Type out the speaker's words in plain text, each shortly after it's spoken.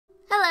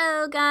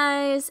Hello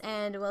guys,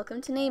 and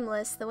welcome to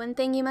Nameless, the one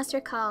thing you must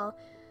recall.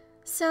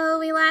 So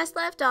we last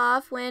left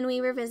off when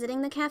we were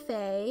visiting the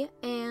cafe,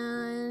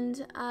 and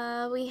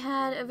we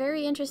had a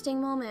very interesting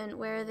moment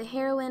where the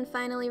heroine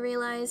finally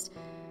realized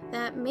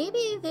that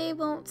maybe they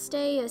won't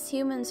stay as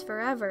humans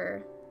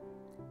forever.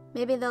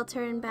 Maybe they'll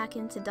turn back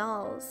into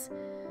dolls.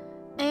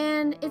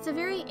 And it's a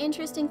very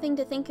interesting thing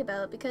to think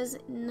about because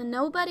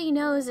nobody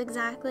knows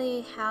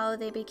exactly how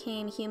they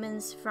became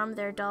humans from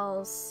their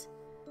dolls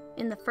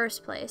in the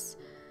first place.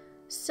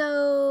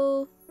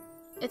 So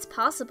it's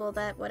possible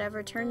that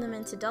whatever turned them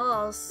into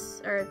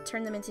dolls, or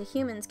turned them into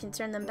humans, can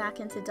turn them back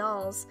into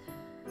dolls.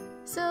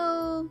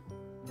 So,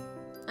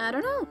 I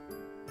don't know.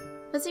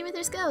 Let's see where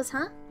this goes,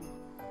 huh?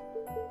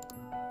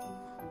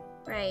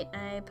 Right,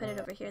 I put it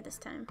over here this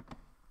time.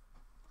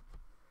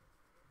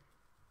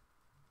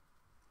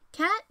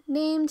 Cat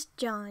named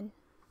John.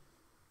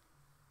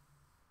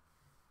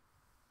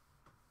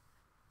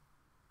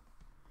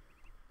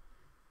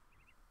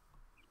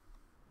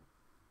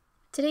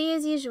 Today,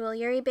 as usual,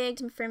 Yuri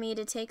begged for me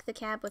to take the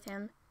cab with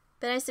him,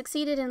 but I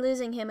succeeded in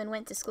losing him and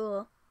went to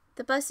school.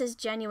 The bus is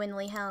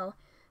genuinely hell,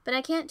 but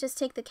I can't just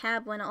take the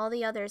cab when all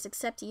the others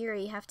except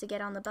Yuri have to get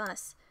on the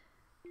bus.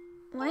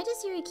 Why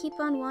does Yuri keep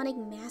on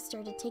wanting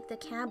Master to take the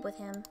cab with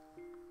him?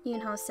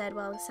 Yeonho said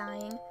while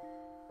sighing.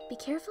 Be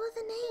careful of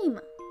the name.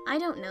 I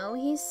don't know,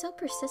 he's so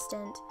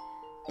persistent.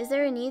 Is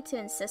there a need to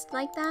insist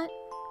like that?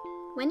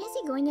 When is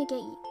he going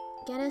to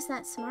get us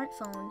that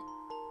smartphone?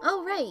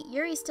 Oh right,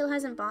 Yuri still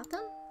hasn't bought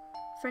them?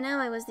 For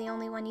now, I was the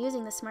only one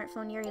using the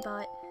smartphone Yuri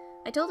bought.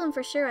 I told him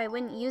for sure I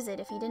wouldn't use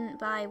it if he didn't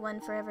buy one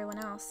for everyone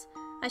else.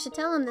 I should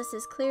tell him this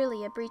is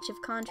clearly a breach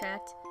of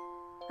contract.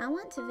 I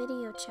want to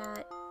video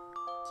chat.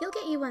 He'll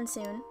get you one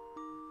soon.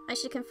 I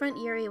should confront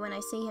Yuri when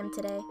I see him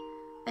today.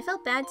 I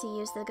felt bad to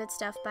use the good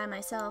stuff by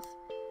myself.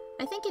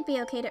 I think it'd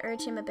be okay to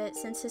urge him a bit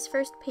since his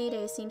first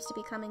payday seems to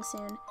be coming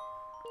soon.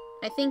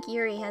 I think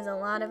Yuri has a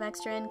lot of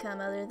extra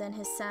income other than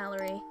his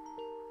salary.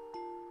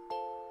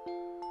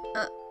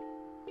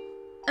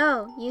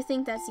 Oh, you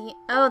think that's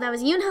oh, that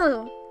was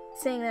Yeonho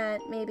saying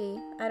that, maybe.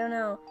 I don't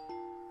know.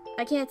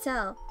 I can't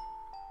tell.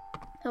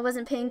 I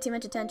wasn't paying too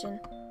much attention.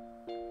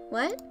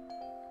 What?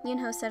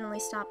 Yeonho suddenly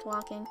stopped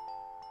walking.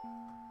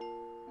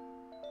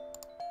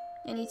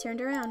 And he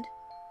turned around.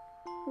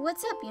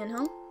 What's up,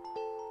 Yeonho?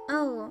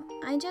 Oh,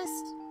 I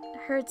just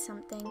heard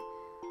something.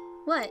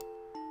 What?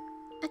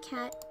 A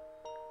cat.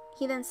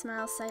 He then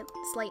smiled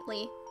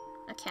slightly.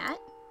 A cat?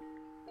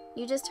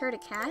 You just heard a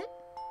cat?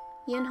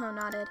 Yeonho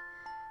nodded.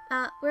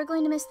 We're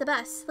going to miss the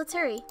bus. Let's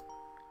hurry.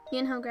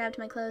 Yeonho grabbed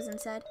my clothes and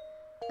said,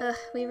 Ugh,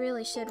 we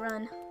really should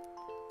run.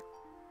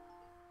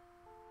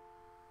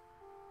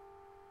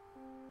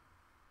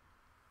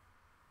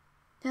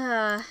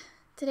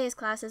 Today's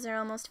classes are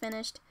almost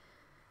finished.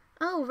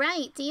 Oh,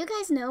 right. Do you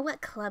guys know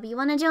what club you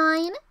want to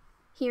join?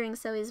 Hearing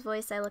Zoe's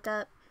voice, I look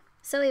up.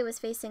 Zoe was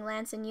facing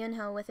Lance and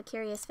Yeonho with a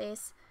curious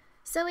face.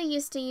 Zoe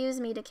used to use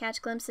me to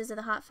catch glimpses of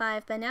the Hot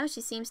Five, but now she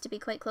seems to be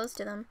quite close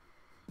to them.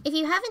 If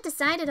you haven't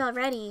decided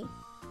already...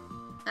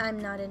 I'm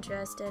not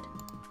interested.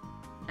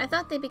 I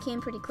thought they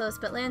became pretty close,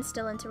 but Lance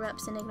still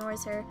interrupts and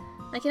ignores her.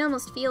 I can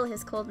almost feel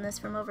his coldness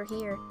from over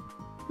here.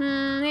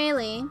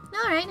 Really?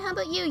 Alright, how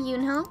about you,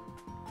 Yeonho?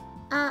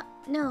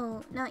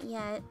 No, not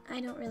yet. I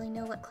don't really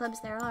know what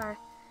clubs there are.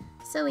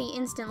 Zoe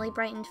instantly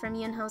brightened from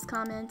Yeonho's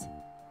comment.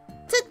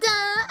 Ta-da!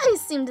 I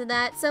assumed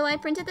that, so I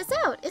printed this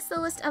out. It's the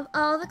list of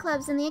all the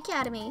clubs in the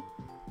academy.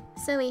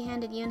 Zoe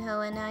handed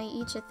Yeonho and I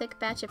each a thick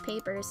batch of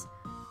papers.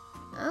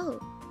 Oh,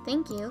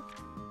 thank you.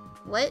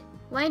 What?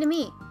 Why to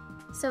me?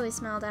 Zoe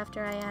smiled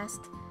after I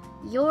asked.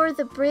 You're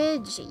the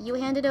bridge. You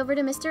hand it over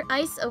to Mr.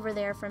 Ice over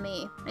there for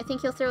me. I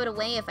think he'll throw it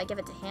away if I give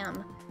it to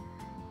him.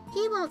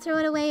 He won't throw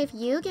it away if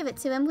you give it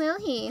to him, will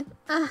he?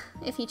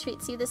 If he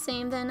treats you the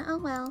same, then oh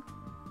well.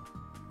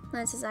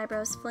 Lance's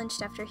eyebrows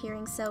flinched after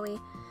hearing Zoe.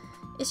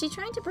 Is she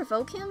trying to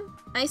provoke him?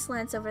 Ice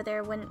Lance over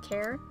there wouldn't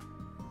care.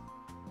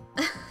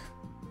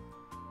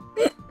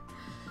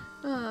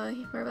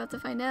 Oh, we're about to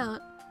find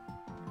out.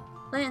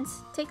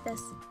 Lance, take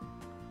this.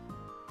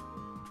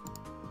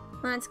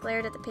 Lance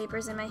glared at the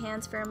papers in my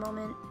hands for a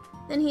moment.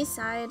 Then he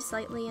sighed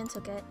slightly and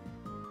took it.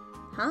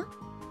 Huh?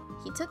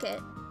 He took it.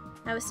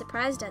 I was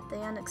surprised at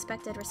the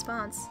unexpected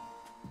response.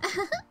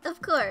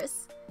 Of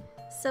course.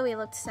 Zoe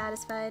looked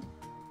satisfied.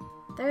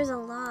 There's a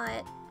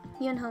lot,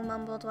 Yeonho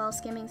mumbled while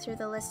skimming through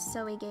the list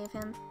Zoe gave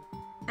him.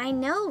 I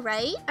know,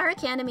 right? Our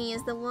academy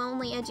is the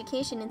only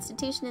education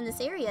institution in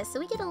this area, so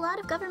we get a lot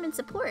of government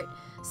support.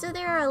 So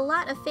there are a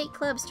lot of fake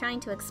clubs trying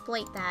to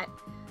exploit that.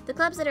 The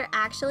clubs that are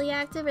actually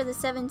active are the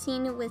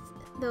 17 with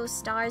those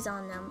stars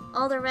on them.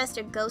 All the rest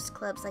are ghost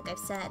clubs, like I've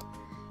said.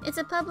 It's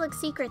a public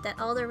secret that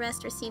all the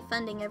rest receive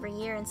funding every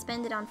year and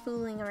spend it on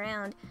fooling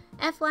around.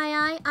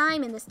 FYI,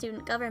 I'm in the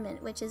student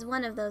government, which is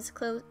one of those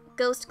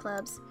ghost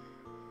clubs.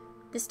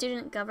 The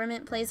student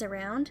government plays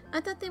around?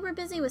 I thought they were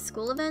busy with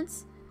school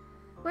events.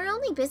 We're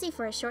only busy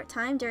for a short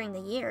time during the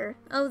year.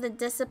 Oh, the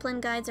discipline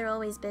guides are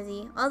always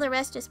busy. All the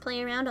rest just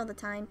play around all the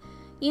time.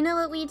 You know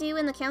what we do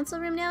in the council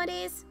room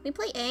nowadays? We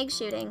play egg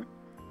shooting.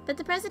 But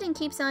the president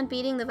keeps on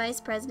beating the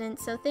vice president,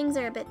 so things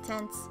are a bit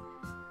tense.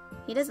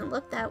 He doesn't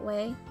look that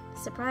way.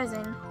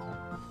 Surprising.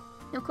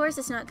 Of course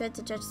it's not good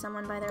to judge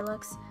someone by their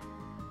looks.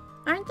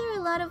 Aren't there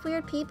a lot of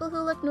weird people who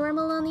look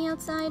normal on the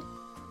outside?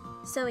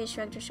 Zoe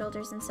shrugged her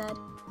shoulders and said,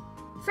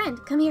 "Friend,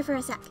 come here for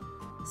a sec."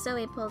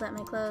 Zoe pulled at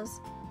my clothes.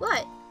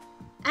 "What?"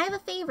 "I have a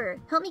favor.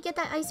 Help me get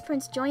that ice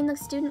prince join the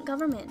student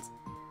government."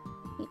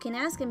 "You can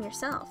ask him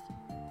yourself."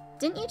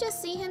 "Didn't you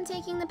just see him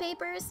taking the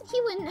papers?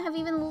 He wouldn't have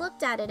even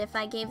looked at it if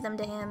I gave them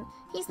to him.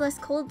 He's less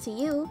cold to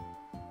you."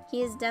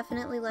 "He is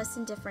definitely less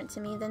indifferent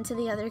to me than to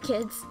the other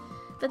kids.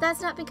 But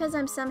that's not because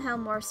I'm somehow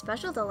more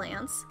special to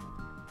Lance."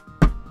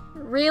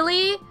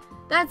 Really?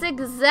 That's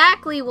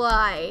exactly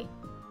why.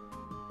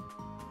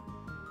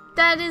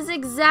 That is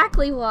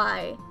exactly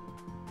why.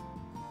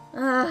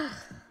 Ugh.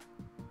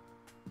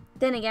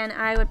 Then again,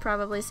 I would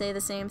probably say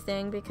the same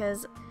thing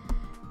because...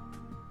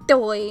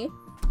 Doy.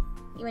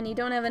 When you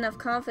don't have enough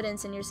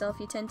confidence in yourself,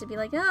 you tend to be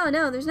like, "Oh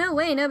no, there's no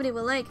way nobody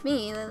will like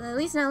me. At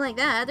least not like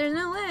that. There's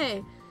no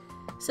way."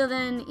 So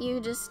then you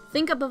just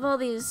think up of all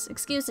these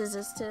excuses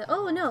as to,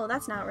 "Oh no,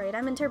 that's not right.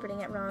 I'm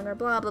interpreting it wrong," or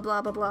blah blah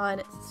blah blah blah,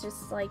 and it's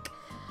just like...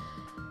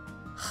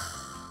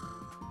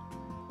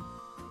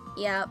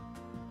 Yeah.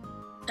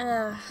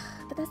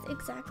 But that's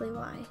exactly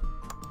why.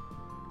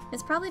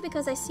 It's probably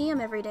because I see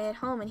him every day at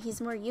home and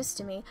he's more used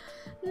to me.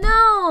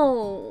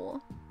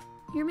 No!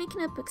 You're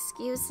making up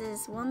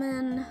excuses,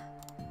 woman.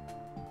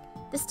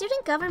 The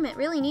student government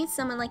really needs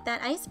someone like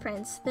that ice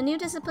prince. The new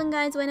discipline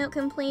guides went out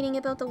complaining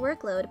about the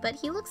workload, but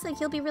he looks like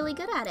he'll be really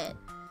good at it.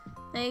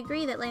 I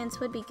agree that Lance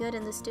would be good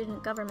in the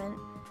student government.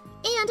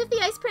 And if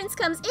the ice prince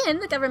comes in,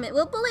 the government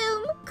will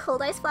bloom.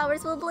 Cold ice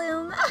flowers will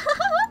bloom.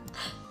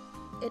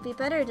 It'd be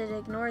better to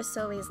ignore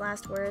Zoe's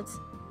last words.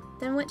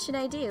 Then what should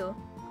I do?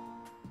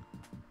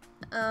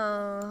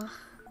 I'll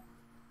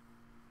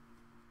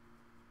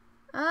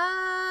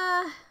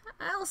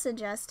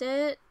suggest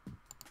it.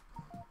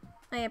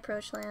 I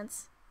approach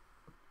Lance.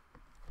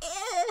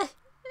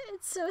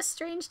 It's so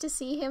strange to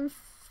see him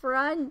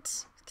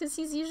front, because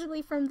he's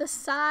usually from the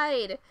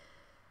side.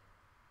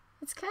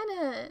 It's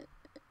kinda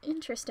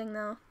interesting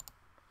though.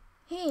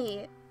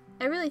 Hey,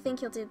 I really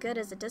think you'll do good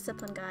as a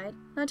discipline guide.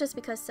 Not just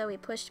because Zoe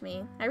pushed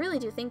me. I really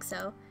do think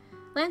so.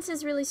 Lance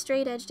is really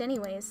straight-edged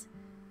anyways.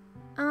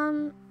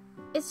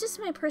 It's just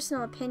my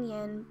personal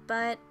opinion,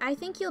 but I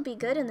think you'll be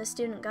good in the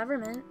student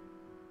government.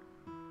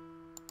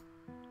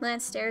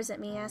 Lance stares at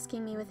me,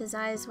 asking me with his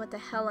eyes what the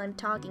hell I'm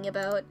talking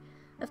about.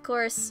 Of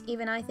course,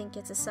 even I think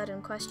it's a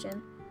sudden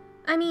question.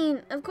 I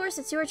mean, of course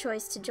it's your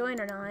choice to join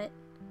or not.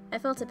 I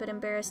felt a bit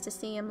embarrassed to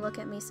see him look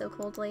at me so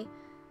coldly.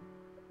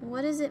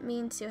 What does it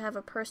mean to have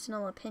a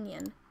personal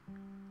opinion?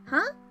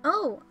 Huh?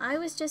 Oh, I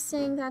was just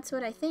saying that's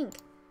what I think.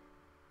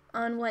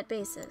 On what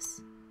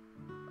basis?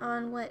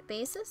 On what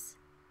basis?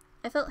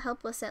 I felt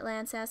helpless at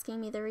Lance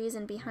asking me the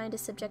reason behind a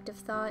subjective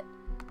thought.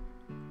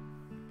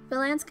 But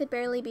Lance could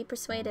barely be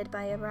persuaded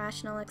by a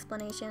rational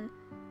explanation.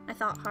 I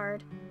thought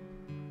hard.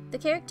 The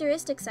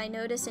characteristics I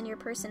notice in your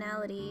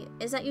personality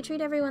is that you treat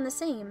everyone the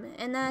same,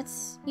 and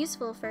that's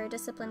useful for a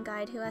discipline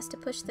guide who has to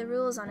push the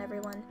rules on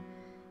everyone.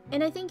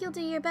 And I think you'll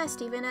do your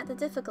best even at the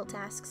difficult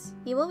tasks.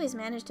 You always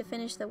manage to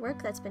finish the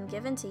work that's been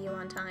given to you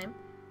on time.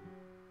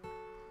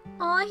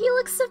 Aw, he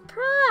looks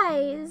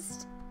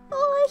surprised!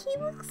 Aw,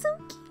 he looks so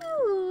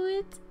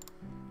cute!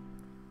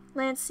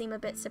 Lance seemed a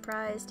bit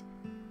surprised.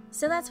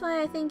 So that's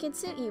why I think it'd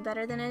suit you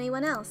better than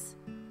anyone else.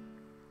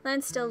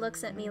 Lance still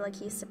looks at me like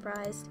he's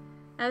surprised.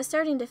 I was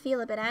starting to feel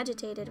a bit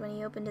agitated when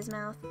he opened his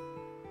mouth.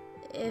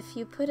 If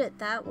you put it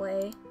that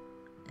way,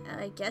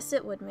 I guess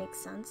it would make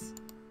sense.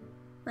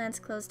 Lance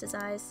closed his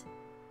eyes.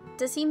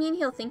 Does he mean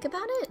he'll think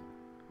about it?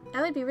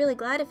 I would be really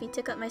glad if he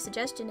took up my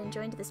suggestion and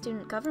joined the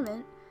student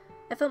government.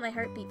 I felt my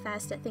heart beat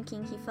fast at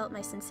thinking he felt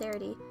my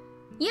sincerity.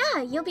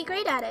 Yeah, you'll be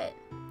great at it!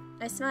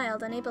 I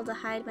smiled, unable to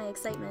hide my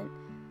excitement.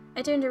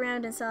 I turned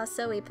around and saw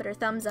Zoe put her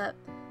thumbs up.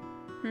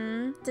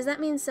 Does that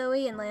mean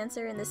Zoe and Lance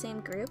are in the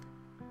same group?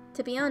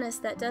 To be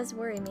honest, that does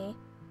worry me.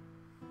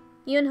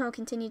 Yeonho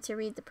continued to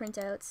read the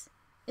printouts.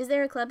 Is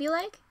there a club you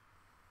like?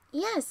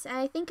 Yes,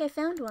 I think I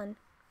found one.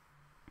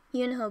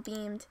 Yeonho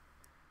beamed.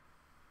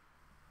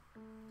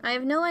 I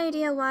have no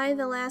idea why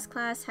the last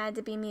class had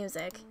to be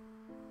music.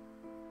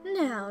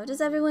 Now,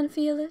 does everyone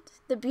feel it?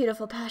 The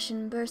beautiful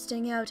passion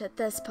bursting out at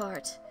this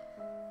part.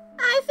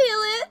 I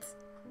feel it!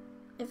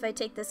 If I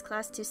take this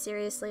class too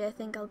seriously, I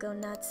think I'll go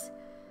nuts.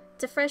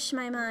 To fresh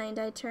my mind,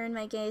 I turn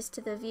my gaze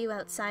to the view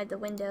outside the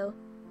window.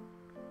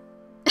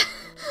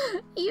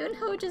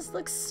 Yeonho just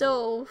looks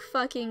so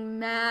fucking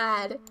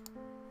mad.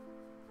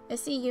 I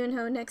see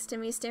Yeonho next to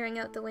me staring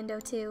out the window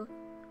too.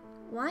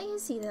 Why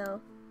is he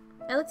though?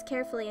 I looked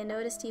carefully and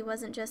noticed he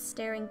wasn't just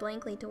staring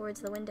blankly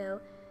towards the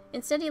window.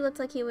 Instead, he looked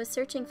like he was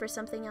searching for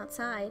something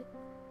outside.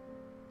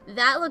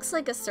 That looks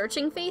like a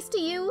searching face to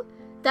you?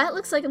 That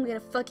looks like I'm gonna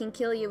fucking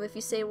kill you if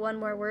you say one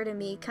more word to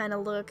me kinda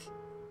look.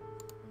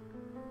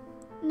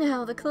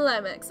 Now the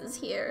climax is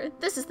here.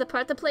 This is the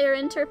part the player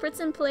interprets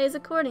and plays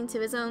according to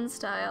his own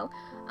style.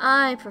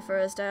 I prefer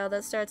a style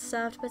that starts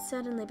soft but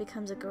suddenly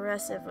becomes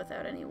aggressive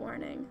without any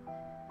warning.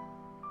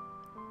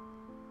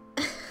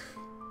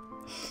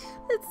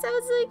 It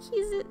sounds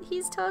like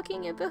he's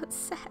talking about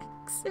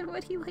sex and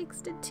what he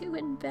likes to do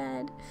in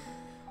bed.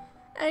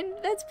 And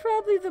that's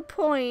probably the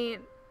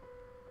point.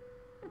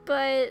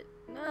 But,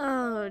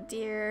 oh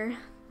dear.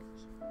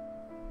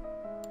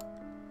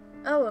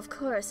 Oh, of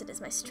course, it is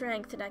my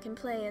strength and I can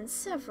play in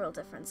several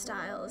different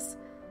styles.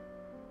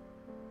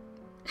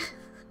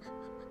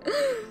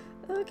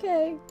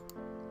 Okay.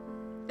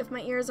 If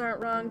my ears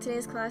aren't wrong,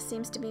 today's class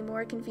seems to be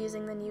more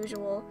confusing than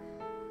usual.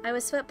 I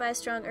was swept by a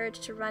strong urge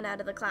to run out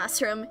of the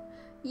classroom.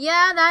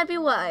 Yeah, that'd be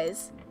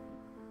wise.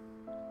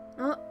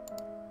 Oh.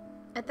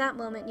 At that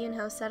moment,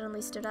 Yeonho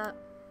suddenly stood up.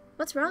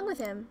 What's wrong with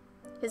him?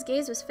 His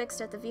gaze was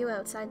fixed at the view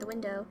outside the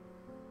window.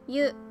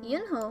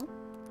 Yeonho?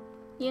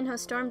 Yeonho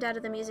stormed out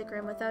of the music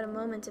room without a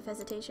moment of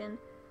hesitation.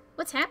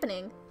 What's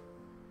happening?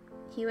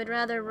 He would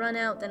rather run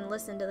out than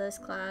listen to this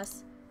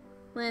class.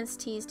 Lance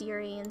teased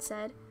Yuri and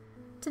said,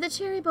 To the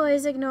cherry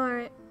boys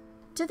ignorant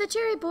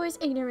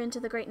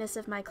of the greatness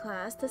of my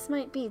class, this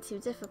might be too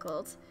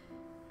difficult.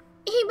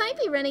 He might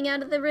be running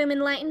out of the room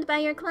enlightened by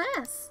your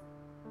class.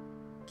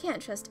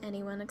 Can't trust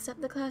anyone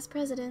except the class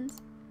president.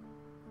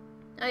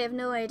 I have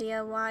no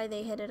idea why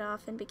they hit it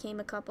off and became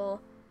a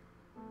couple.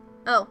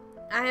 Oh,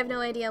 I have no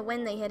idea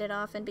when they hit it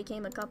off and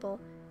became a couple.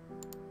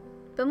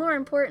 But more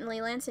importantly,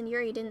 Lance and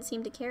Yuri didn't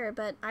seem to care,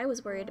 but I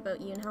was worried about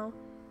Yeonho.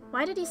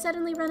 Why did he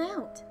suddenly run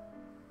out?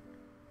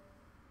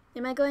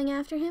 Am I going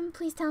after him?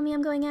 Please tell me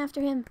I'm going after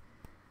him.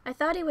 I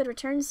thought he would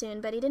return soon,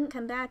 but he didn't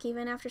come back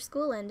even after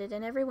school ended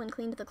and everyone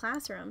cleaned the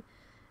classroom.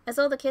 As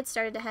all the kids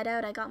started to head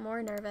out, I got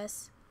more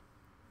nervous.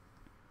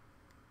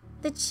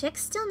 The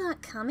chick's still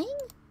not coming?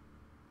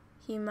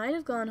 He might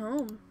have gone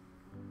home.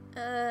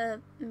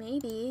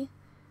 Maybe.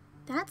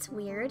 That's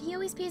weird. He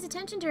always pays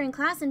attention during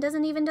class and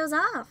doesn't even doze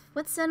off.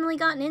 What's suddenly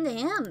gotten into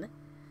him?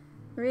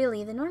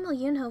 Really, the normal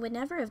Yeonho would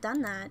never have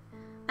done that.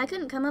 I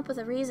couldn't come up with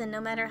a reason no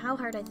matter how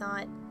hard I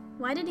thought.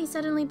 Why did he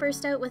suddenly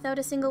burst out without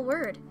a single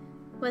word?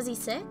 Was he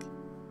sick?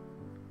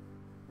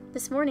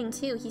 This morning,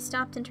 too, he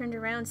stopped and turned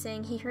around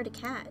saying he heard a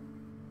cat.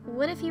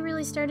 What if he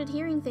really started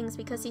hearing things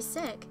because he's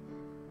sick?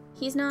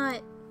 He's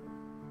not...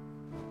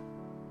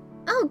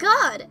 Oh,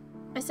 God!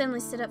 I suddenly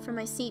stood up from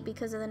my seat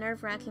because of the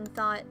nerve-wracking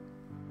thought.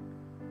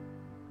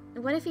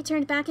 What if he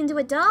turned back into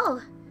a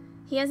doll?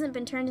 He hasn't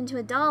been turned into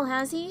a doll,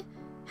 has he?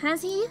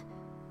 Has he?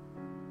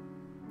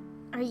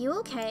 Are you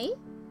okay?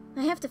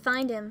 I have to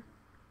find him.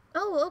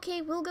 Oh,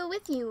 okay, we'll go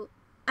with you.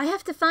 I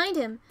have to find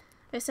him.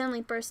 I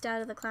suddenly burst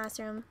out of the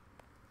classroom.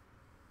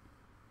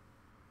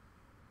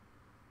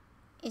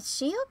 Is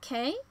she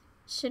okay?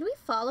 Should we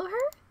follow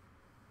her?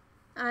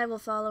 I will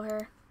follow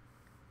her.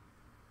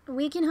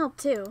 We can help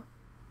too.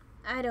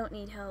 I don't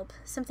need help.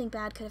 Something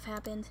bad could have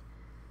happened.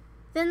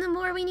 Then the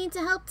more we need to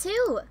help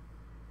too.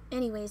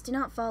 Anyways, do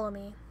not follow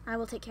me. I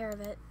will take care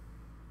of it.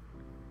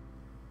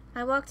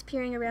 I walked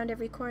peering around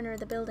every corner of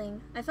the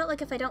building. I felt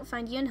like if I don't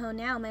find Yeonho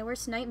now, my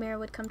worst nightmare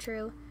would come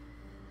true.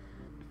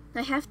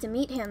 I have to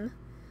meet him.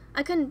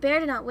 I couldn't bear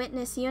to not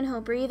witness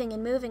Yeonho breathing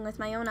and moving with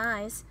my own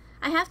eyes.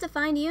 I have to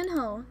find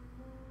Yeonho.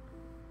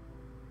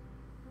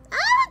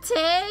 Ah,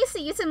 Tay!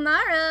 See you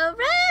tomorrow!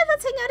 Red,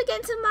 let's hang out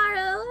again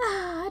tomorrow!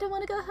 Ah, I don't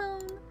want to go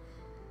home.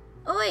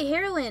 Oi,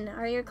 heroine,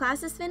 are your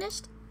classes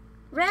finished?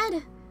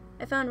 Red!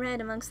 I found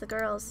Red amongst the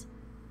girls.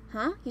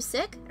 Huh? You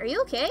sick? Are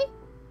you okay?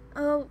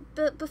 Oh,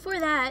 but before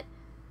that,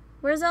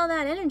 where's all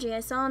that energy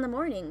I saw in the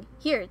morning?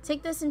 Here,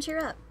 take this and cheer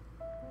up.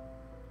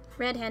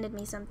 Red handed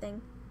me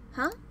something.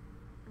 Huh?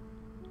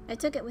 I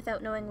took it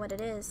without knowing what it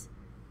is.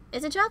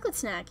 It's a chocolate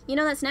snack. You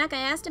know that snack I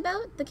asked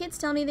about? The kids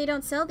tell me they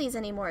don't sell these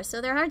anymore,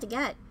 so they're hard to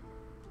get.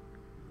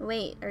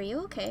 Wait, are you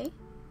okay?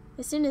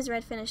 As soon as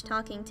Red finished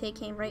talking, Tay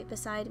came right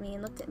beside me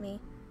and looked at me.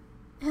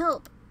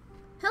 Help!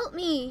 Help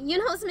me!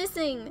 Yeonho's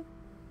missing!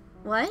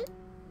 What?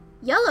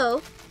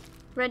 Yellow?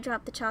 Red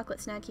dropped the chocolate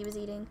snack he was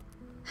eating.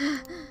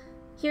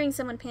 Hearing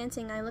someone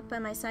panting, I looked by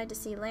my side to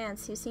see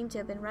Lance, who seemed to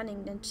have been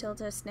running until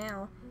just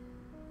now.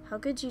 How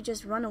could you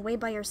just run away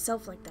by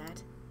yourself like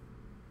that?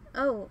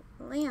 Oh,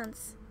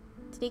 Lance.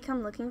 Did he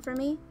come looking for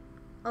me?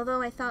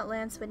 Although I thought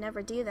Lance would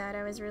never do that,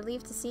 I was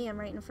relieved to see him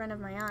right in front of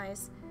my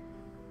eyes.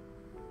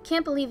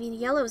 Can't believe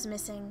Yellow's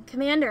missing.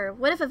 Commander,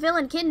 what if a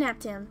villain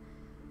kidnapped him?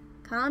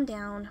 Calm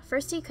down.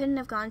 First, he couldn't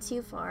have gone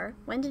too far.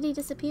 When did he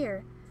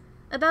disappear?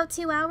 About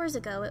 2 hours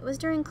ago. It was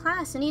during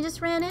class, and he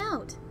just ran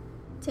out.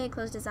 Tay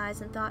closed his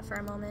eyes and thought for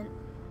a moment.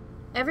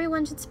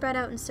 Everyone should spread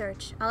out and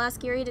search. I'll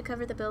ask Yuri to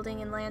cover the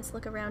building and Lance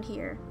look around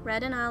here.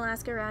 Red and I'll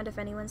ask around if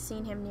anyone's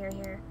seen him near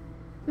here.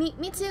 Me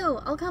too.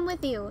 I'll come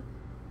with you.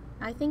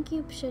 I think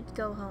you should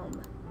go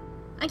home.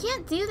 I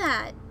can't do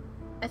that.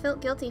 I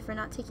felt guilty for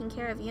not taking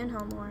care of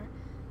Yeonho more.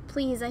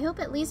 Please, I hope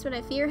at least what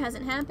I fear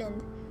hasn't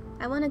happened.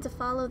 I wanted to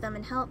follow them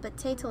and help, but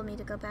Tay told me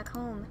to go back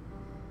home.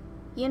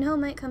 Yeonho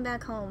might come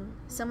back home.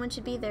 Someone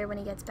should be there when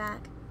he gets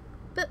back.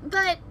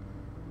 But...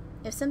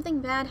 If something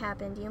bad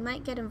happened, you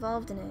might get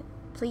involved in it.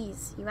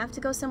 Please, you have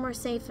to go somewhere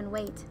safe and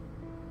wait.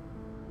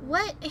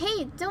 What?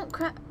 Hey, don't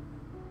cry.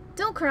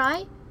 Don't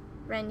cry!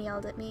 Red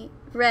yelled at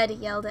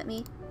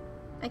me.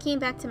 I came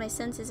back to my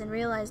senses and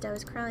realized I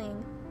was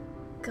crying.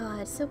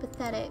 God, so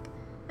pathetic.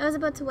 I was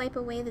about to wipe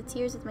away the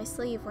tears with my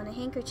sleeve when a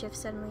handkerchief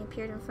suddenly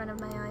appeared in front of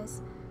my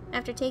eyes.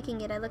 After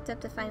taking it, I looked up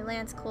to find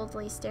Lance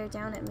coldly stare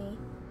down at me.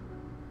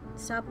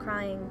 Stop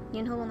crying.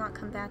 Yeonho will not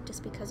come back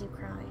just because you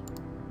cry.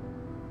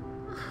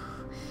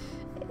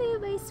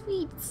 My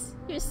sweets.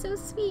 You're so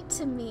sweet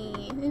to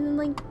me. In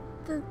like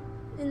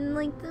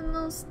the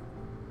most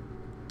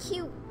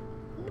cute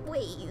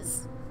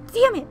ways.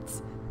 Damn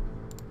it!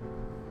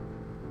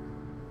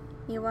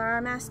 You are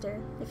our master.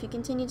 If you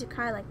continue to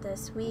cry like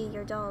this, we,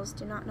 your dolls,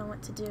 do not know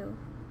what to do.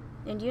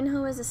 And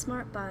Yeonho is a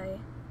smart boy.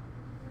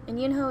 And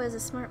Yeonho is a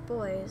smart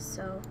boy,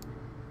 so...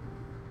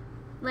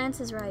 Lance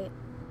is right.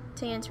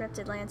 Tay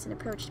interrupted Lance and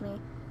approached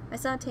me. I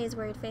saw Tay's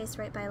worried face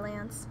right by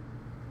Lance.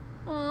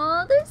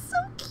 Aw, they're so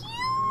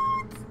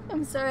cute!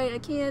 I'm sorry, I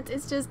can't.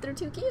 It's just, they're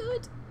too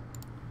cute.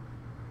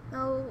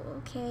 Oh,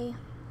 okay.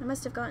 I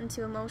must have gotten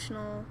too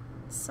emotional.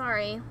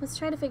 Sorry. Let's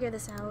try to figure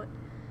this out.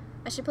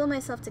 I should pull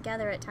myself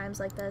together at times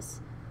like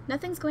this.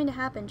 Nothing's going to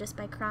happen just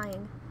by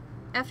crying.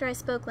 After I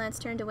spoke, Lance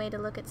turned away to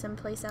look at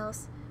someplace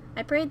else.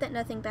 I prayed that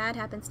nothing bad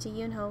happens to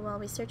Yeonho while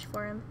we search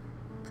for him.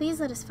 Please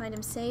let us find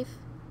him safe.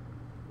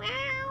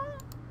 Meow.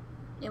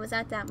 It was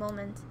at that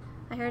moment.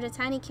 I heard a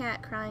tiny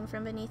cat crying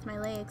from beneath my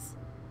legs.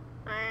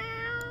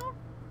 Meow.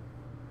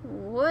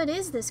 What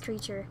is this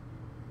creature?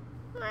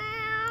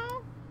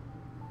 Meow.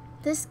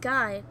 This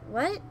guy.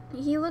 What?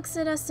 He looks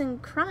at us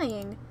and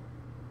crying.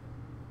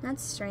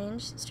 That's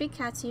strange. Street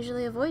cats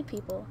usually avoid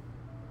people.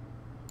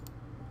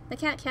 The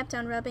cat kept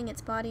on rubbing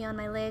its body on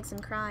my legs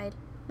and cried.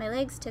 My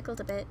legs tickled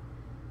a bit.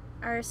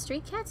 Are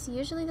street cats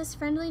usually this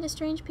friendly to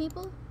strange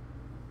people?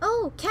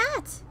 Oh,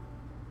 cat!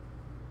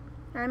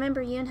 I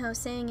remember Yeonho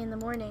saying in the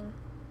morning.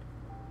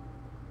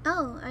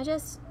 Oh, I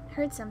just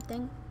heard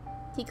something.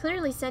 He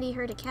clearly said he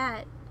heard a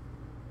cat.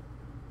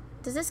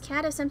 Does this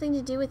cat have something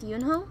to do with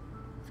Yeonho?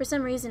 For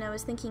some reason I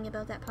was thinking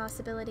about that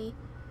possibility.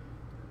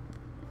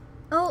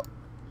 Oh!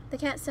 The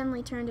cat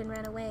suddenly turned and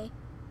ran away.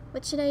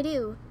 What should I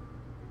do?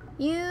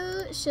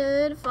 You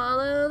should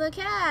follow the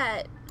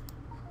cat!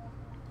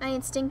 I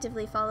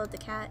instinctively followed the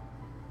cat.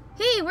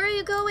 Hey, where are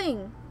you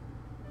going?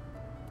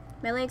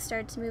 My legs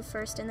started to move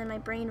first, and then my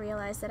brain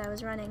realized that I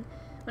was running.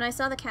 When I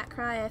saw the cat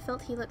cry, I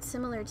felt he looked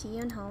similar to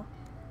Yeonho.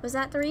 Was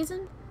that the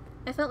reason?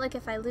 I felt like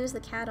if I lose the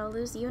cat, I'll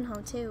lose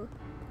Yeonho too.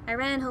 I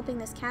ran, hoping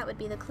this cat would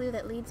be the clue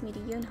that leads me to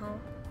Yeonho.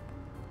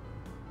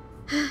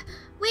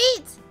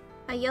 Wait!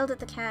 I yelled at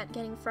the cat,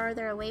 getting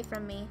farther away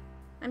from me.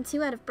 I'm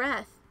too out of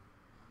breath.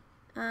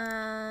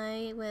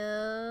 I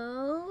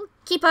will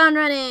keep on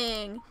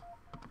running!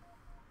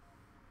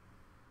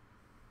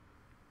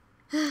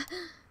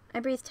 I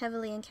breathed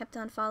heavily and kept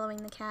on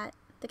following the cat.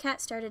 The cat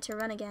started to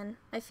run again.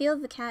 I feel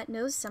the cat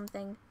knows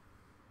something.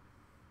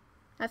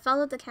 I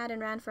followed the cat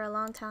and ran for a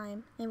long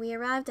time, and we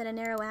arrived at a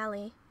narrow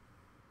alley.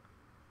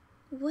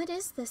 What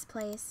is this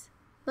place?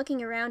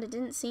 Looking around, it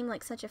didn't seem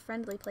like such a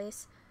friendly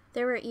place.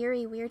 There were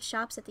eerie, weird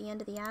shops at the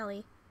end of the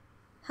alley.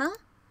 Huh?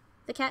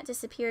 The cat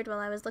disappeared while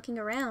I was looking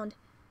around.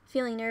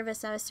 Feeling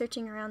nervous, I was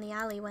searching around the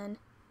alley when...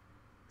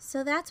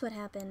 So that's what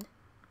happened.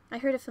 I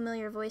heard a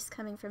familiar voice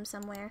coming from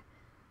somewhere.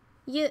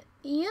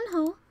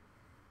 Yeonho?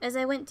 As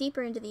I went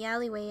deeper into the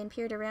alleyway and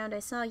peered around, I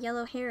saw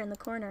yellow hair in the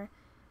corner.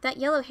 That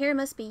yellow hair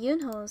must be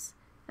Yeonho's.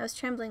 I was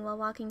trembling while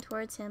walking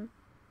towards him.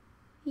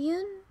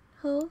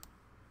 Yeonho?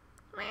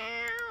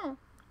 Meow!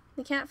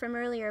 The cat from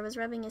earlier was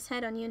rubbing his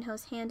head on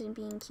Yeonho's hand and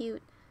being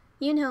cute.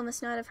 Yeonho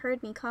must not have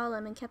heard me call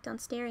him and kept on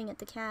staring at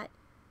the cat.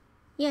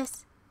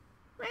 Yes.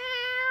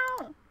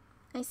 Meow!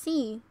 I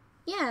see.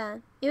 Yeah,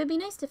 it would be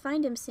nice to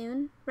find him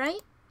soon,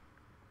 right?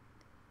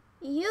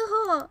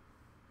 Yeonho!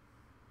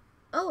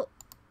 Oh!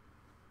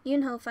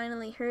 Yeonho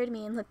finally heard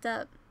me and looked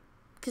up.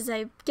 'Cause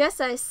I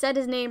guess I said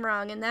his name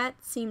wrong, and that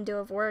seemed to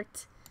have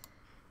worked.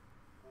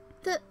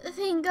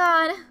 Thank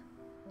God.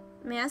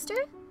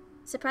 Master?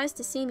 Surprised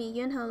to see me,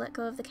 Yeonho let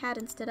go of the cat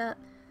and stood up.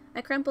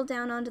 I crumpled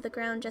down onto the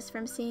ground just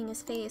from seeing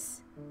his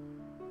face.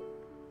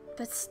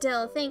 But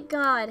still, thank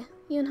God.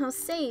 Yeonho's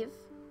safe.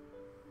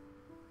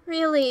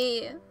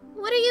 Really?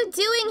 What are you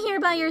doing here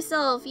by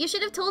yourself? You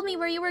should have told me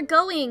where you were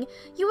going.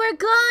 You were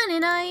gone,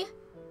 and I...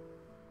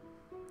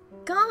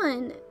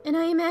 Gone, and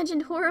I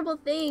imagined horrible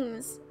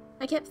things.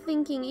 I kept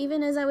thinking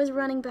even as I was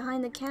running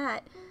behind the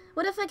cat.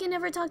 What if I can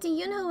never talk to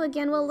Yeonho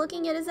again while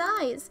looking at his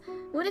eyes?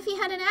 What if he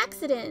had an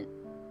accident?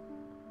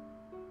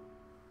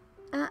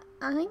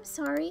 I'm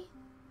sorry.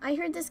 I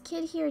heard this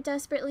kid here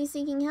desperately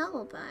seeking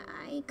help.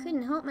 I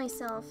couldn't help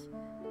myself.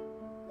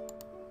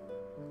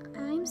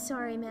 I'm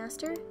sorry,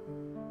 Master.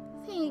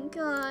 Thank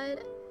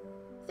God.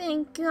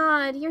 Thank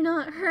God, you're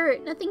not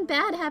hurt. Nothing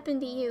bad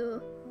happened to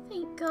you.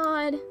 Thank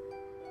God.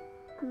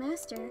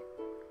 Master.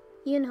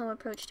 Yeonho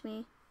approached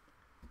me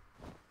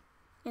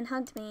and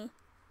hugged me.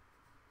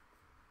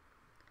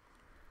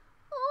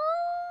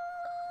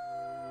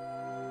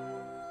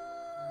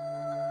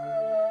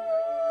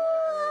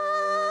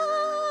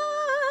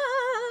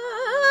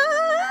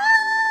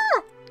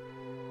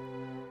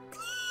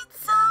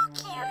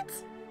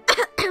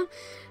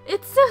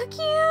 It's so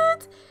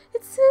cute.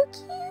 It's so cute. It's so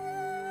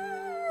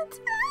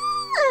cute.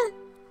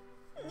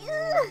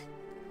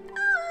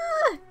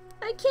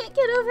 I can't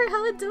get over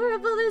how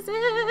adorable this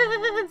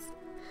is!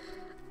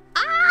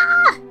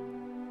 Ah!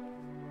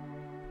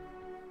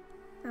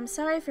 I'm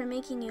sorry for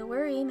making you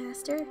worry,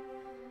 Master.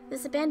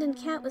 This abandoned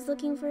cat was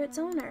looking for its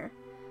owner.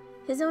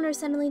 His owner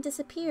suddenly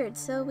disappeared,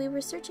 so we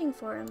were searching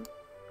for him.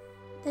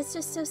 That's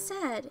just so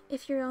sad,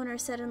 if your owner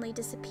suddenly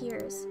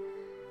disappears.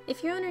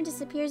 If your owner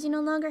disappears, you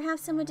no longer have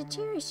someone to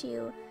cherish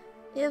you.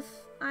 If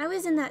I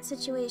was in that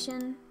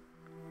situation,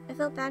 I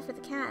felt bad for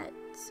the cat,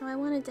 so I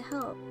wanted to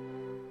help.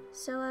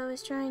 So I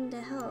was trying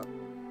to help.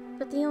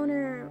 But the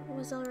owner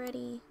was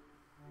already...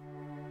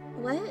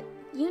 What?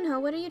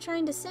 Yeonho, what are you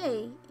trying to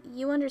say?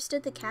 You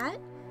understood the cat?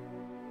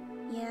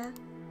 Yeah.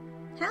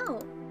 How?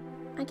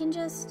 I can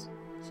just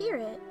hear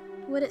it.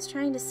 What it's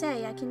trying to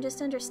say, I can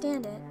just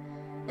understand it.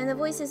 And the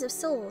voices of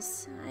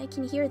souls, I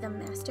can hear them,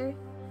 Master.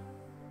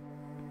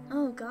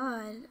 Oh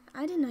God,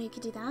 I didn't know you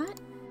could do that.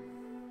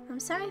 I'm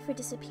sorry for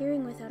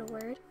disappearing without a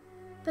word,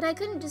 but I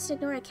couldn't just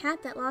ignore a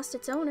cat that lost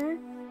its owner.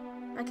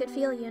 I could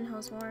feel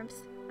Yeonho's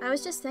warmth. I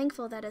was just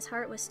thankful that his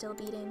heart was still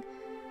beating.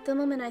 The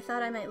moment I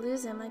thought I might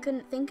lose him, I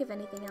couldn't think of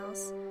anything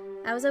else.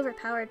 I was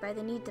overpowered by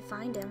the need to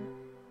find him.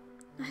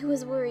 I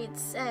was worried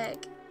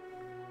sick.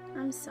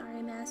 I'm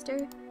sorry,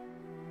 Master.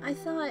 I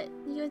thought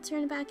you had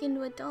turned back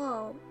into a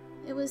doll.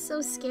 It was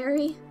so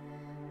scary.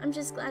 I'm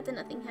just glad that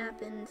nothing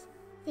happened.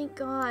 Thank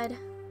God.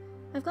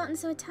 I've gotten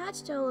so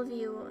attached to all of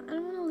you. I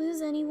don't want to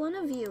lose any one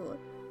of you.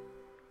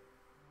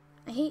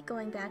 I hate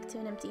going back to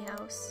an empty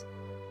house.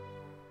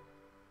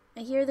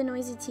 I hear the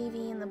noisy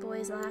TV and the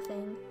boys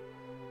laughing.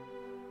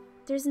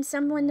 There isn't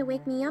someone to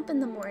wake me up in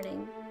the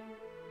morning.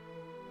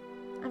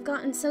 I've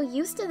gotten so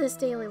used to this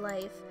daily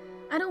life.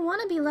 I don't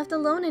want to be left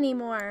alone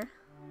anymore.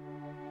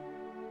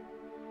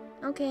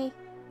 Okay,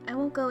 I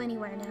won't go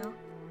anywhere now.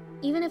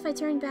 Even if I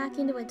turn back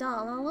into a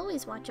doll, I'll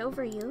always watch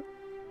over you.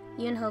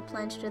 Yeonho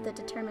plunged with a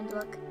determined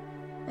look.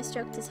 I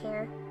stroked his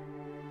hair.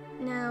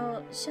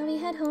 Now, shall we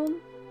head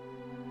home?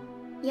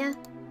 Yeah.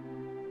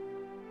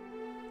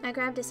 I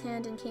grabbed his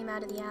hand and came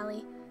out of the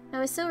alley. I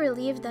was so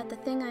relieved that the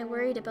thing I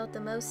worried about the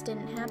most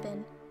didn't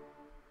happen.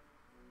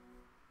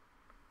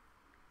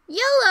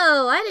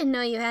 YOLO! I didn't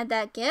know you had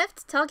that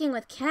gift. Talking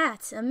with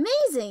cats.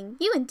 Amazing!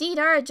 You indeed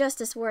are a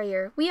justice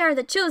warrior. We are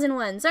the chosen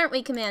ones, aren't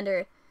we,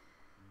 Commander?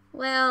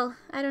 Well,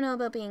 I don't know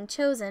about being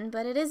chosen,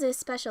 but it is a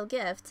special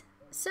gift.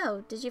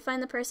 So, did you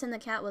find the person the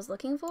cat was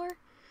looking for?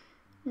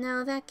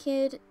 No, that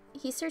kid,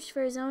 he searched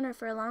for his owner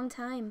for a long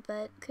time,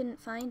 but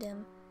couldn't find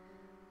him.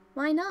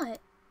 Why not?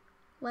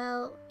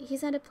 Well,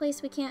 he's at a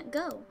place we can't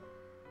go.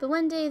 But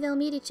one day they'll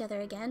meet each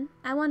other again.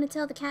 I want to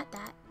tell the cat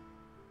that.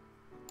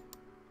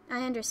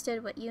 I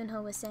understood what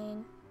Yeonho was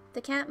saying.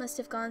 The cat must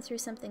have gone through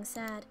something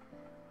sad.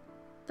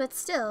 But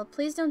still,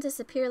 please don't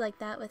disappear like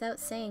that without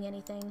saying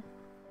anything.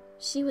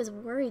 She was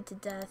worried to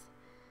death.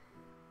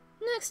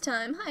 Next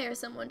time, hire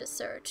someone to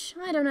search.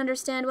 I don't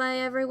understand why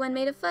everyone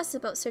made a fuss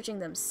about searching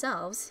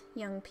themselves.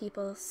 Young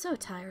people, so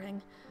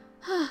tiring.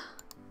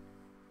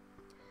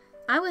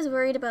 I was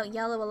worried about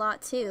Yellow a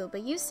lot too,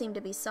 but you seem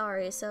to be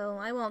sorry, so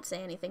I won't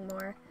say anything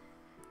more.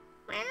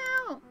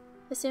 Meow!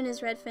 As soon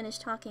as Red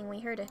finished talking,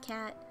 we heard a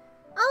cat.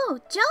 Oh,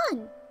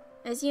 John!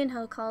 As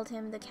Yeonho called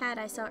him, the cat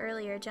I saw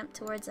earlier jumped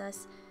towards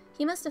us.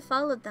 He must have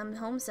followed them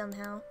home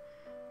somehow.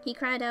 He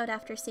cried out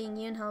after seeing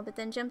Yeonho, but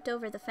then jumped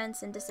over the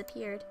fence and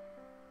disappeared.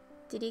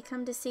 Did he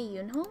come to see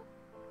Yeonho?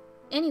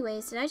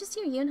 Anyways, did I just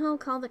hear Yeonho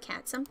call the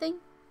cat something?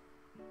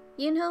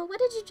 Yeonho, what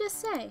did you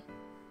just say?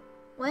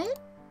 What?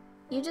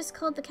 You just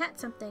called the cat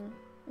something.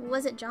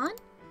 Was it John?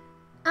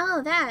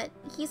 Oh, that.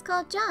 He's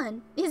called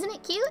John. Isn't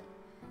it cute?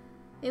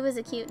 It was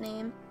a cute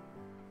name.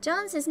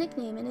 John's his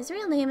nickname, and his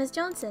real name is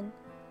Johnson.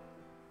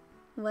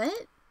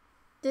 What?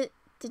 Did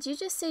you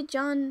just say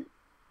John...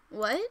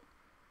 What?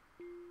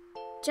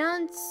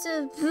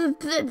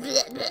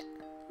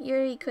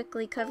 Yuri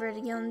quickly covered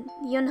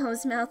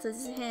Yeonho's mouth with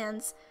his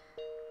hands.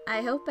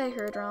 I hope I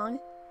heard wrong.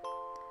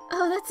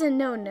 Oh, that's a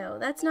no-no.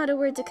 That's not a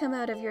word to come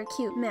out of your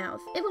cute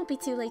mouth. It won't be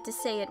too late to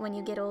say it when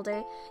you get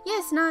older.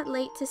 Yes, not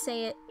late to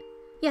say it.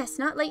 Yes,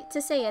 not late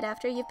to say it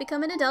after you've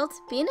become an adult.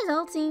 To be an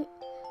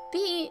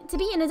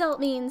adult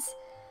means...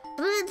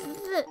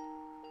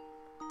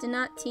 Do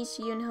not teach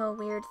Yeonho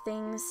weird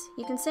things.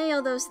 You can say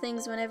all those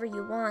things whenever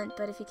you want,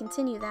 but if you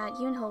continue that,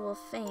 Yeonho will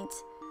faint.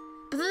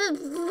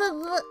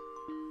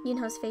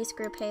 Yeonho's face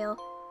grew pale.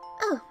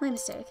 Oh, my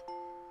mistake.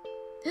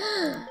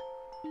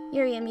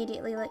 Yuri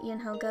immediately let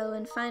Yeonho go,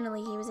 and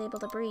finally he was able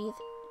to breathe.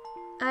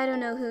 I don't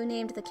know who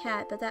named the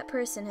cat, but that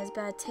person has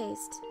bad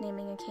taste,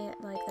 naming a cat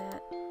like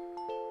that.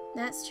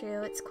 That's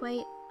true, it's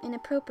quite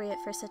inappropriate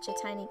for such a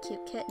tiny,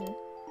 cute kitten.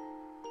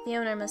 The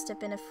owner must have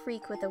been a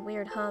freak with a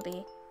weird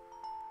hobby.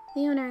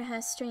 The owner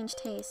has strange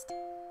taste.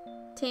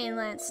 Tay and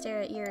Lance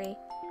stare at Yuri.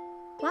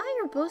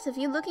 Why are both of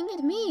you looking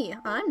at me?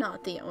 I'm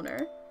not the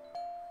owner.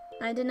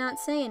 I did not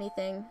say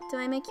anything. Do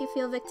I make you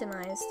feel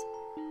victimized?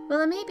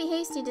 Well, it may be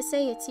hasty to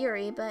say it's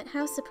Yuri, but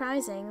how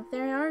surprising.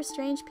 There are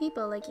strange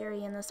people like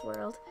Yuri in this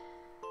world.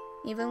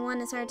 Even one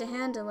is hard to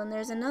handle, and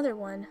there's another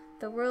one.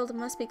 The world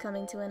must be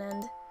coming to an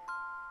end.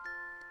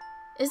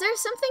 Is there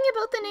something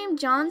about the name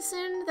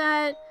Johnson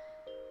that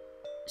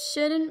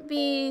shouldn't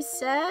be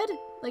said?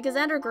 Like, is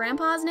that her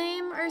grandpa's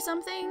name or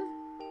something?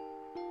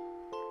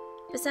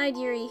 Beside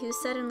Yuri, who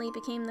suddenly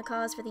became the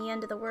cause for the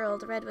end of the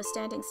world, Red was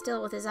standing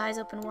still with his eyes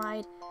open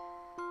wide.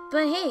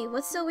 But hey,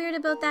 what's so weird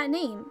about that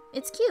name?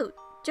 It's cute.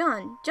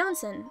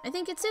 Johnson. I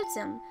think it suits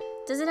him.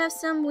 Does it have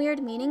some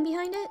weird meaning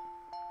behind it?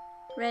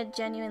 Red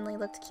genuinely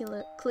looked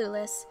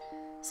clueless.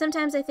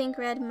 Sometimes I think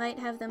Red might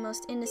have the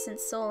most innocent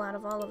soul out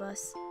of all of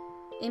us.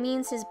 It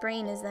means his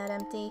brain is that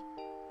empty.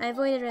 I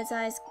avoided Red's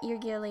eyes,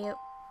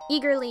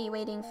 eagerly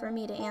waiting for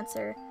me to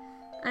answer.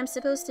 I'm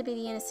supposed to be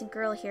the innocent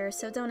girl here,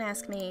 so don't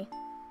ask me.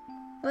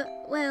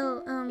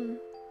 Well,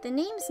 the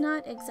name's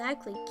not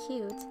exactly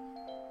cute.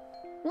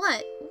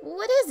 What?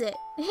 What is it?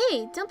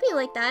 Hey, don't be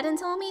like that and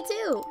tell me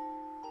too.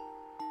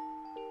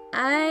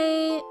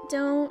 I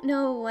don't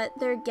know what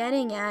they're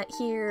getting at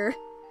here.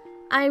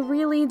 I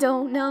really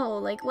don't know.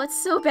 Like,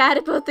 what's so bad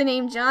about the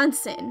name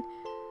Johnson?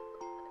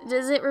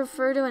 Does it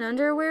refer to an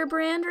underwear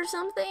brand or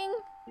something?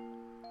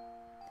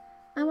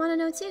 I want to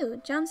know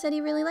too. John said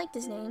he really liked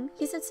his name.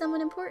 He said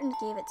someone important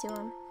gave it to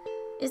him.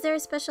 Is there a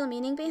special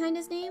meaning behind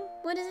his name?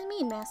 What does it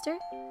mean, Master?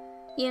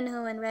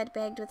 Yeonho and Red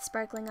begged with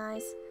sparkling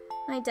eyes.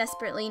 I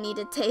desperately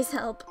needed Tae's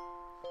help.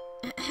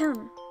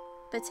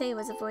 But Tae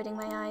was avoiding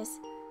my eyes.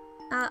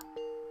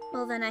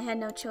 Well then I had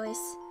no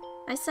choice.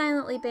 I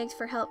silently begged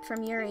for help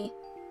from Yuri.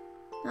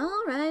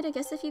 Alright, I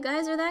guess if you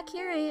guys are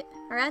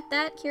at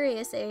that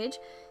curious age,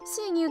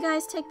 seeing you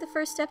guys take the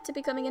first step to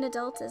becoming an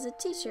adult as a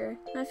teacher,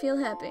 I feel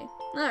happy.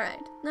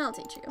 Alright, I'll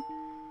teach you.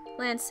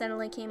 Lance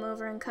suddenly came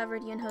over and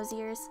covered Yeonho's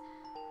ears.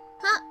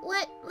 Huh?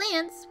 What?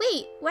 Lance?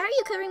 Wait, why are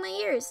you covering my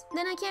ears?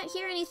 Then I can't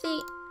hear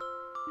anything.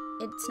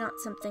 It's not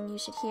something you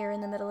should hear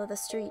in the middle of the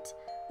street.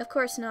 Of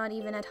course not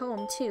even at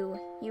home, too.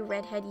 You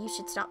redhead, you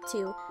should stop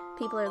too.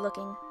 People are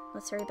looking.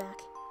 Let's hurry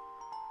back.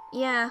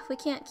 Yeah, we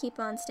can't keep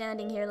on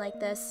standing here like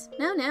this.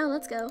 No,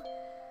 let's go.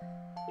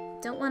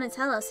 Don't want to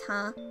tell us,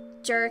 huh?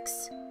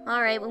 Jerks.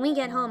 Alright, when we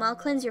get home, I'll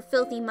cleanse your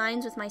filthy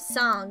minds with my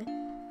song.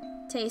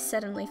 Tae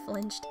suddenly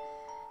flinched.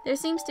 There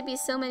seems to be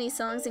so many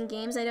songs and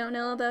games I don't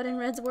know about in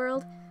Red's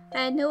world. I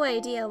had no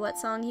idea what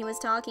song he was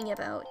talking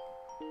about.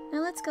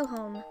 Now let's go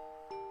home.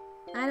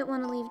 I don't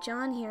want to leave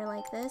John here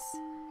like this.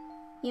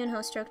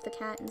 Yeonho stroked the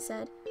cat and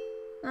said,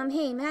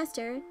 Hey,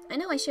 Master, I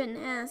know I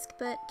shouldn't ask,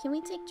 but can we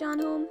take John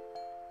home?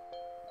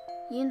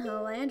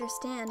 Yeonho, I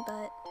understand,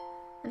 but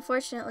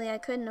unfortunately I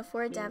couldn't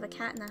afford to have a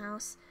cat in the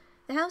house.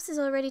 The house is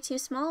already too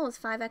small with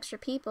 5 extra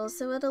people,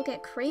 so it'll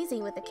get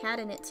crazy with a cat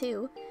in it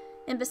too.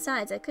 And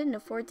besides, I couldn't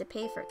afford to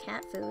pay for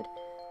cat food.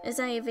 As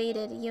I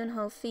evaded,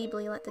 Yeonho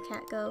feebly let the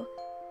cat go.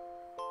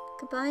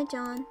 Goodbye,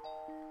 John.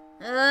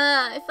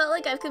 I felt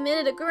like I've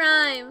committed a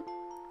crime.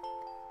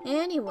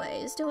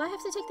 Anyways, do I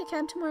have to take the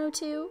cab tomorrow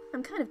too?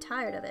 I'm kind of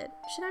tired of it.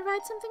 Should I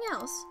ride something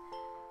else?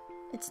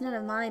 It's none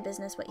of my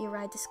business what you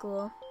ride to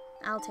school.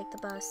 I'll take the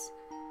bus.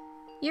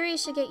 Yuri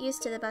should get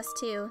used to the bus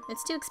too.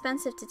 It's too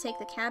expensive to take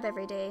the cab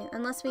every day.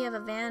 Unless we have a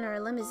van or a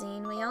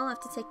limousine, we all have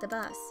to take the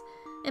bus.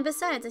 And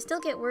besides, I still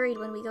get worried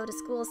when we go to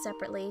school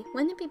separately.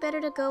 Wouldn't it be better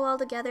to go all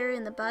together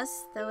in the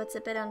bus, though it's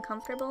a bit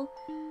uncomfortable?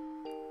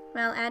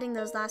 While adding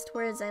those last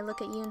words, I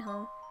look at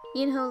Yeonho.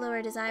 Yeonho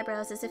lowered his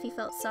eyebrows as if he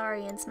felt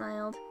sorry and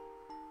smiled.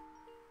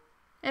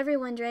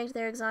 Everyone dragged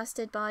their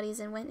exhausted bodies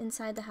and went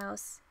inside the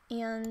house.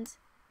 And...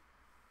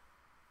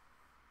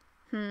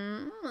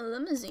 a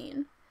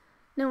limousine.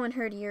 No one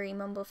heard Yuri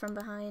mumble from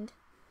behind.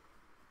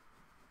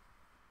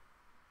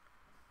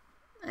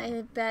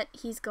 I bet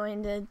he's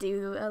going to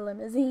do a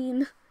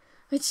limousine,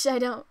 which I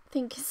don't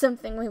think is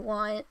something we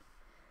want.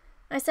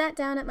 I sat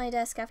down at my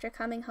desk after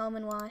coming home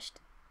and washed.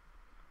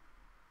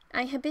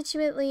 I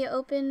habitually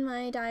open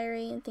my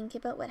diary and think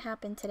about what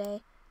happened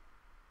today.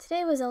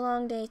 Today was a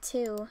long day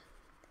too.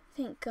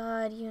 Thank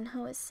God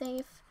Yeonho is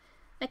safe.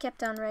 I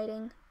kept on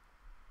writing.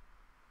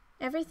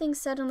 Everything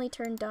suddenly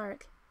turned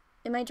dark.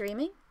 Am I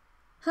dreaming?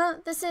 Huh,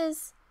 this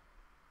is...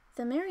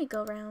 the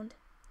merry-go-round.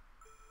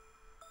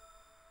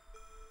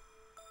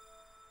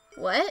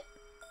 What?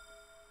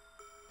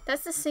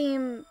 That's the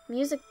same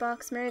music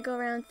box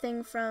merry-go-round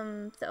thing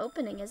from the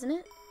opening, isn't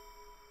it?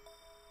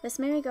 This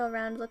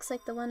merry-go-round looks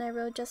like the one I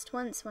rode just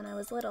once when I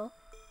was little.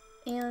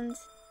 And...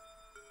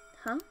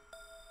 huh?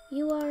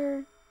 You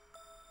are...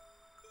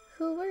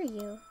 who were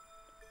you?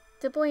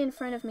 The boy in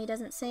front of me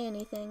doesn't say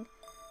anything.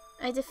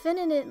 I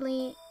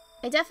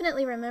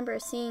definitely remember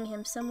seeing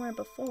him somewhere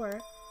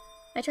before.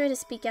 I try to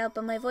speak out,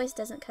 but my voice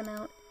doesn't come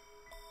out.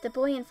 The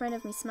boy in front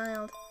of me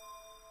smiled.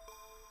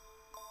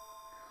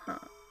 Huh,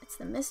 it's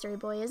the mystery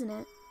boy, isn't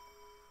it?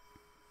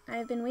 I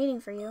have been waiting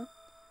for you.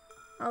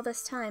 All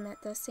this time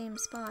at the same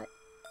spot.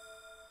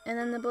 And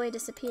then the boy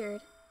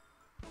disappeared.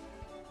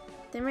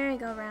 The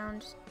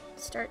merry-go-round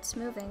starts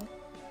moving,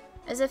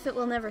 as if it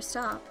will never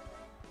stop.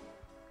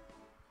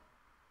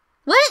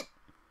 What?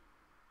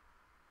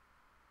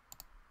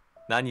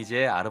 난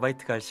이제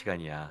아르바이트 갈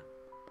시간이야.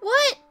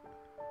 What?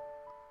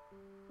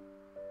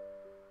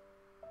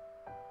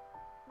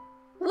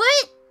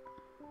 What?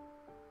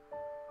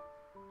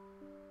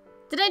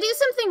 Did I do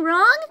something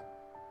wrong?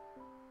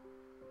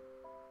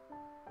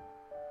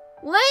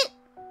 What?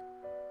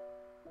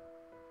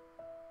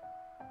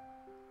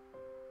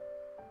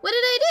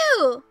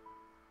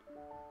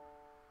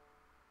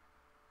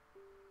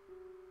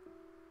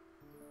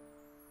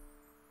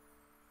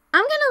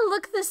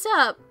 this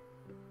up.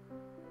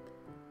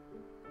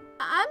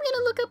 I'm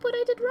gonna look up what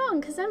I did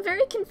wrong, because I'm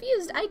very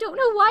confused. I don't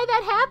know why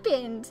that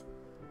happened.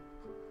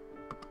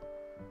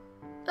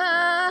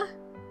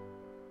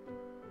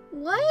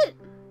 What?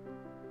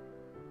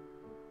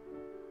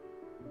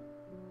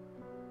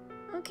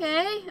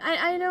 Okay,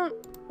 I don't...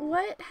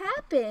 What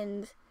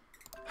happened?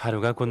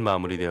 하루가 곧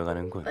마무리되어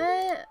가는군.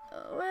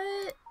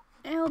 What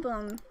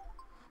album?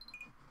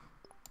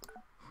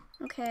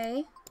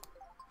 Okay.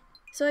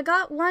 So I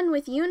got one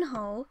with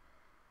Yeonho.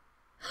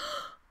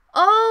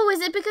 Oh, is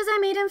it because I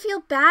made him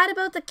feel bad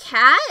about the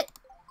cat?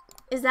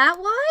 Is that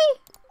why?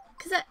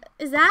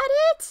 Is that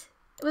it?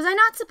 Was I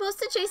not supposed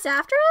to chase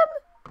after him?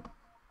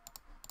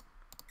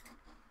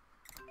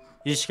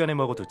 이 시간에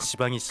먹어도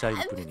지방이 쌓일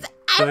뿐이니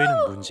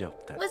너희는 문제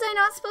없다. Was I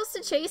not supposed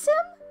to chase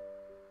him?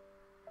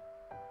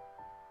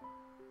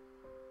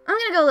 I'm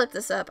gonna go look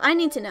this up. I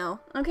need to know,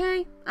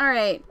 okay?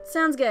 Alright,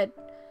 sounds good.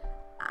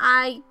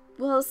 I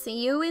will see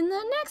you in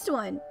the next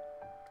one.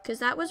 Because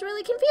that was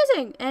really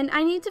confusing, and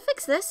I need to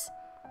fix this.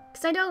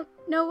 Because I don't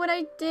know what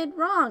I did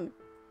wrong.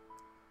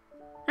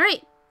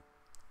 Alright,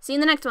 see you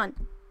in the next one.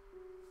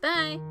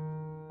 Bye.